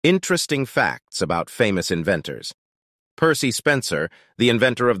Interesting facts about famous inventors. Percy Spencer, the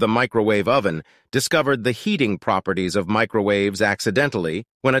inventor of the microwave oven, discovered the heating properties of microwaves accidentally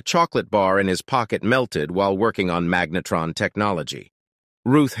when a chocolate bar in his pocket melted while working on magnetron technology.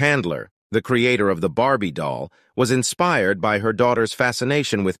 Ruth Handler, the creator of the Barbie doll, was inspired by her daughter's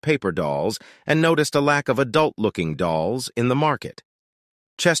fascination with paper dolls and noticed a lack of adult-looking dolls in the market.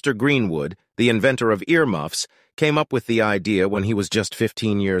 Chester Greenwood, the inventor of earmuffs, came up with the idea when he was just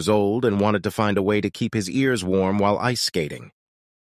 15 years old and wanted to find a way to keep his ears warm while ice skating.